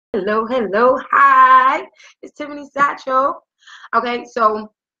Hello, hello, hi. It's Tiffany Satchel. Okay, so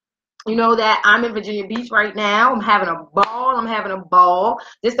you know that I'm in Virginia Beach right now. I'm having a ball. I'm having a ball.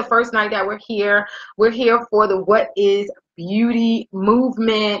 This is the first night that we're here. We're here for the What is Beauty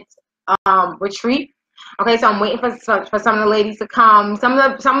movement retreat. Okay, so I'm waiting for some of the ladies to come. Some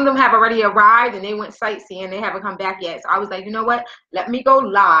of them have already arrived and they went sightseeing. They haven't come back yet. So I was like, you know what? Let me go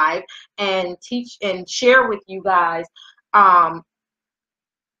live and teach and share with you guys um,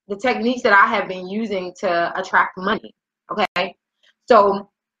 the techniques that I have been using to attract money. Okay. So,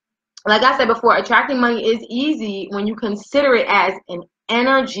 like I said before, attracting money is easy when you consider it as an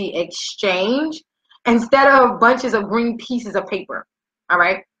energy exchange instead of bunches of green pieces of paper. All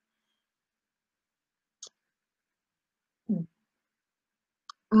right.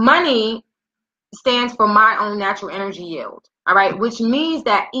 Money stands for my own natural energy yield. All right. Which means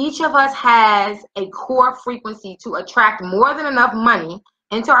that each of us has a core frequency to attract more than enough money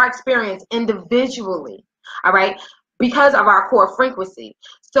into our experience individually. All right. Because of our core frequency.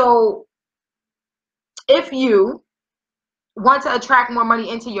 So if you want to attract more money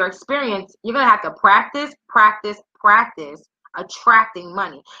into your experience, you're going to have to practice attracting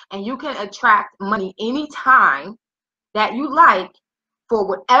money. And you can attract money anytime that you like for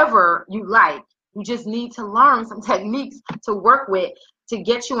whatever you like. You just need to learn some techniques to work with to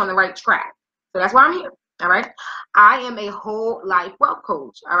get you on the right track. So that's why I'm here. All right. I am a whole life wealth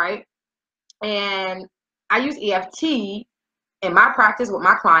coach. All right. And I use EFT in my practice with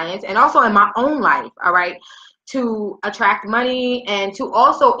my clients and also in my own life, all right, to attract money and to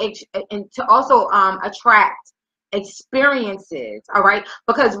also attract experiences, all right,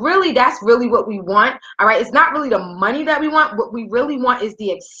 because really that's really what we want, all right. It's not really the money that we want. What we really want is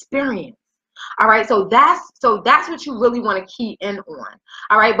the experience. All right, so that's what you really want to key in on.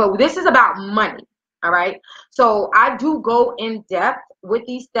 All right, but this is about money. All right, so I do go in depth with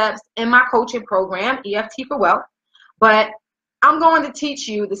these steps in my coaching program, EFT for Wealth, but I'm going to teach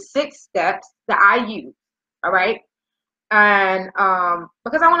you the 6 steps that I use, all right? And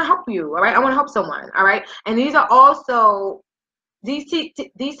because I want to help you, all right? I want to help someone, all right? And these are also, these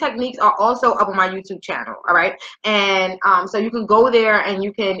techniques are also up on my YouTube channel, all right? And so you can go there and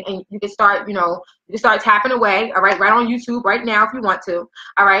you can start, you can start tapping away, all right? Right on YouTube right now if you want to,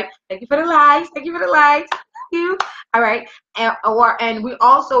 all right? Thank you for the likes. Thank you for the likes. You. All right. And we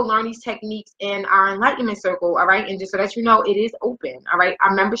also learn these techniques in our enlightenment circle. All right. And just so that you know, it is open. All right.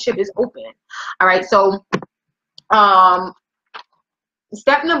 Our membership is open. All right. So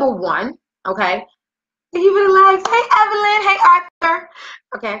step number 1. Okay. Thank you for the likes. Hey, Evelyn. Hey, Arthur.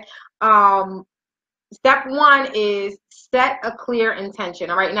 Okay. Step 1 is set a clear intention.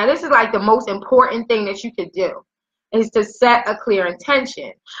 All right. Now, this is like the most important thing that you could do, is to set a clear intention.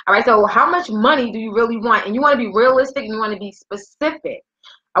 All right. So how much money do you really want? And you want to be realistic and you want to be specific.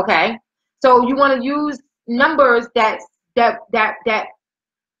 Okay. So you want to use numbers that aren't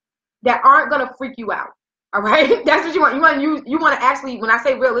going to freak you out. All right. That's what you want. You want to actually, when I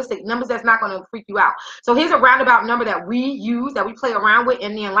say realistic, numbers that's not going to freak you out. So here's a roundabout number that we use, that we play around with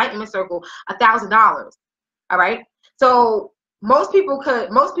in the enlightenment circle, $1,000. All right. So most people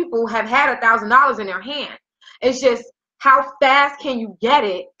have had $1,000 in their hand. It's just how fast can you get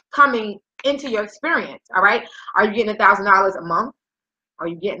it coming into your experience. All right. Are you getting $1,000 a month? Are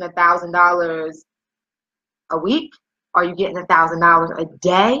you getting $1,000 a week? Are you getting $1,000 a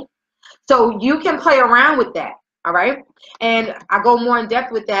day? So you can play around with that. All right. And I go more in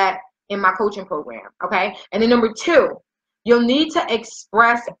depth with that in my coaching program. Okay. And then number 2, you'll need to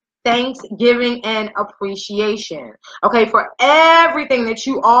express thanksgiving and appreciation, okay, for everything that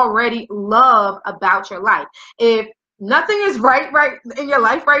you already love about your life. If nothing is right in your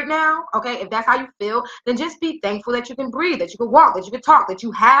life right now, okay, if that's how you feel, then just be thankful that you can breathe, that you can walk, that you can talk, that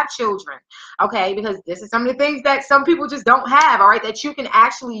you have children, okay, because this is some of the things that some people just don't have, all right, that you can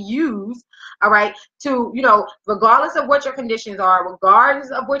actually use, all right, to, regardless of what your conditions are,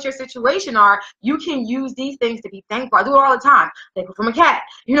 regardless of what your situation are, you can use these things to be thankful. I do it all the time. Thankful for my cat.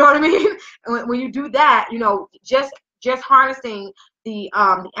 You know what I mean? When you do that, just harnessing the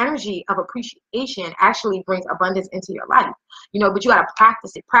energy of appreciation actually brings abundance into your life. But you got to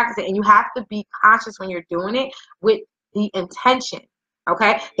practice it, and you have to be conscious when you're doing it with the intention.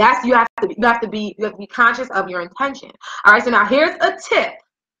 Okay, you have to be conscious of your intention. All right, so now here's a tip.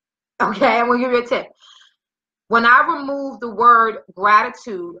 Okay, I'm gonna give you a tip. When I removed the word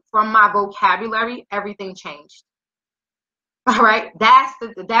gratitude from my vocabulary, everything changed. All right, that's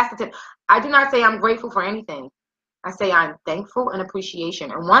the tip. I do not say I'm grateful for anything. I say I'm thankful and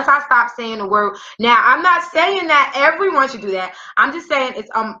appreciation. And once I stop saying the word, now I'm not saying that everyone should do that. I'm just saying it's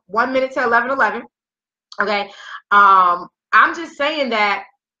 1 minute to 11:11. Okay, I'm just saying that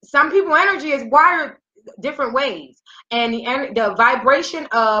some people energy is wired different ways, and the vibration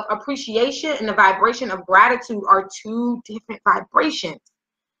of appreciation and the vibration of gratitude are two different vibrations.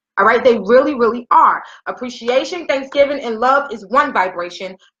 All right, they really, really are. Appreciation, thanksgiving, and love is one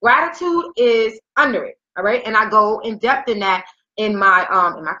vibration. Gratitude is under it. All right, and I go in depth in that in my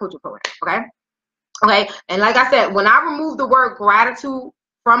coaching program. Okay, and like I said, when I remove the word gratitude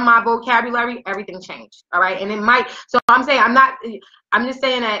from my vocabulary, everything changed. All right, and it might. So I'm saying I'm just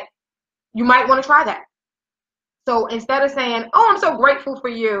saying that you might want to try that. So instead of saying, oh, I'm so grateful for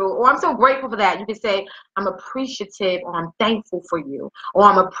you, or I'm so grateful for that, you can say, I'm appreciative, or I'm thankful for you, or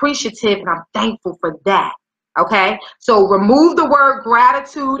I'm appreciative and I'm thankful for that. Okay? So remove the word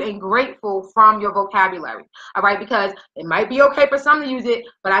gratitude and grateful from your vocabulary. All right? Because it might be okay for some to use it,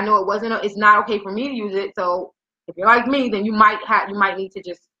 but I know it's not okay for me to use it. So if you're like me, then you might need to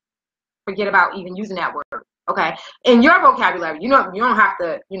just forget about even using that word. Okay? In your vocabulary, you don't have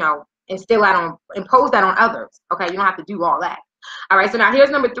to, impose that on others. Okay, you don't have to do all that. All right, so now here's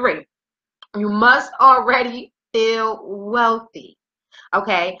number 3. You must already feel wealthy.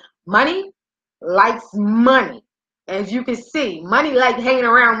 Okay, money likes money. As you can see, money likes hanging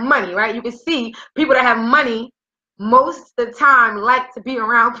around money, right? You can see people that have money most of the time like to be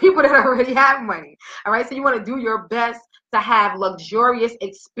around people that already have money. All right, so you want to do your best to have luxurious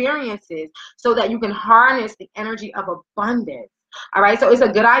experiences so that you can harness the energy of abundance. All right, so it's a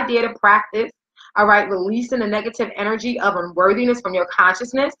good idea to practice, all right, releasing the negative energy of unworthiness from your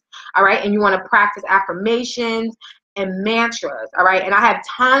consciousness, all right, and you want to practice affirmations and mantras, all right, and I have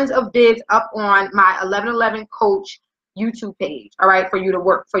tons of vids up on my 1111 Coach YouTube page, all right, for you to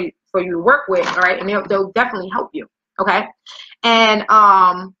work with, all right, and they'll definitely help you, okay, and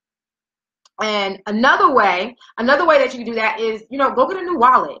another way that you can do that is, go get a new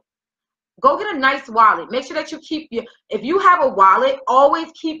wallet. Go get a nice wallet. Make sure that you if you have a wallet,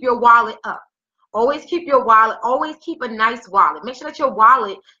 always keep your wallet up. Always keep your wallet. Always keep a nice wallet. Make sure that your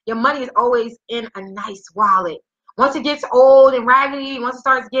money is always in a nice wallet. Once it gets old and raggedy, once it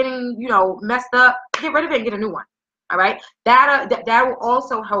starts getting, messed up, get rid of it and get a new one. All right. That will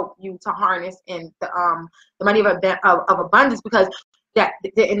also help you to harness in the money of abundance, because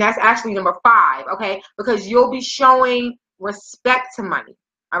and that's actually number 5. Okay, because you'll be showing respect to money.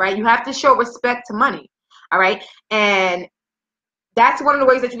 All right, you have to show respect to money. All right, and that's one of the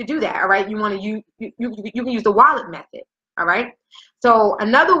ways that you can do that. All right, you want to use you can use the wallet method. All right, so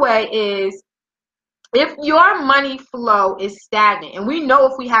another way is if your money flow is stagnant, and we know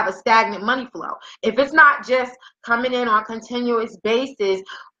if we have a stagnant money flow, if it's not just coming in on a continuous basis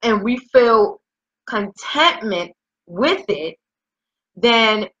and we feel contentment with it,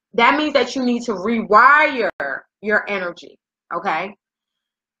 then that means that you need to rewire your energy. Okay.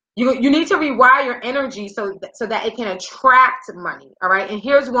 You need to rewire your energy so that it can attract money. All right. And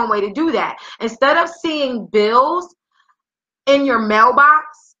here's one way to do that. Instead of seeing bills in your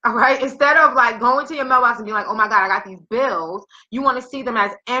mailbox, all right, instead of like going to your mailbox and being like, oh my God, I got these bills, you want to see them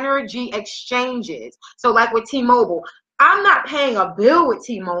as energy exchanges. So like with T-Mobile, I'm not paying a bill with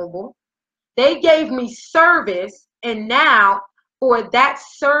T-Mobile. They gave me service, and now for that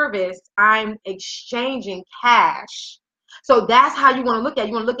service, I'm exchanging cash. So that's how you want to look at it.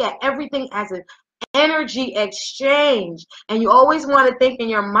 You want to look at everything as an energy exchange. And you always want to think in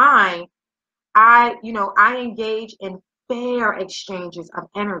your mind, I engage in fair exchanges of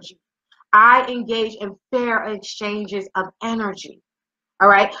energy. I engage in fair exchanges of energy. All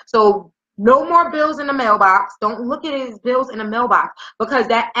right. So no more bills in the mailbox. Don't look at it as bills in the mailbox, because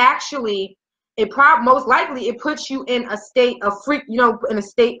that actually, most likely it puts you in a state of in a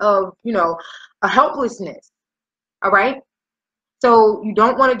state of, a helplessness. All right. So you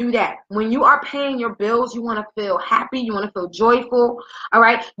don't want to do that. When you are paying your bills, you want to feel happy. You want to feel joyful. All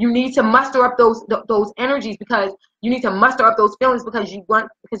right. You need to muster up those energies, because you need to muster up those feelings, because you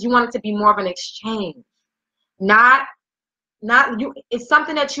want it to be more of an exchange. Not you. It's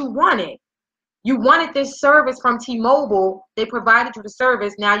something that you wanted. You wanted this service from T-Mobile. They provided you the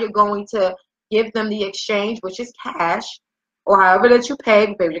service. Now you're going to give them the exchange, which is cash, or however that you pay.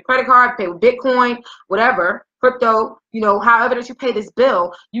 You pay with your credit card, pay with Bitcoin, whatever, crypto, however that you pay this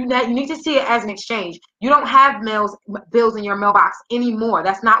bill. You need to see it as an exchange. You don't have bills in your mailbox anymore.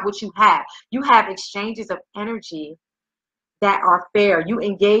 That's not what you have. You have exchanges of energy that are fair. You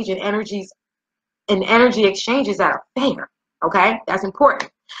engage in energy exchanges that are fair. Okay, that's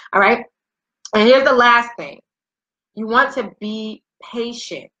important. All right. And here's the last thing. You want to be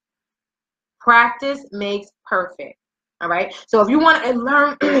patient. Practice makes perfect. All right. So if you want to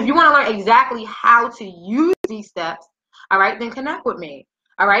learn, exactly how to use these steps, all right, then connect with me.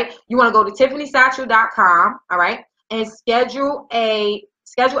 All right. You want to go to TiffanySatchel.com, all right, and schedule a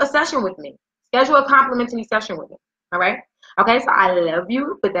schedule a session with me. Schedule a complimentary session with me. All right. Okay. So I love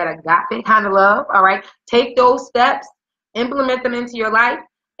you with that agape kind of love. All right. Take those steps, implement them into your life,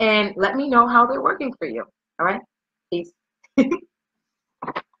 and let me know how they're working for you. All right. Peace.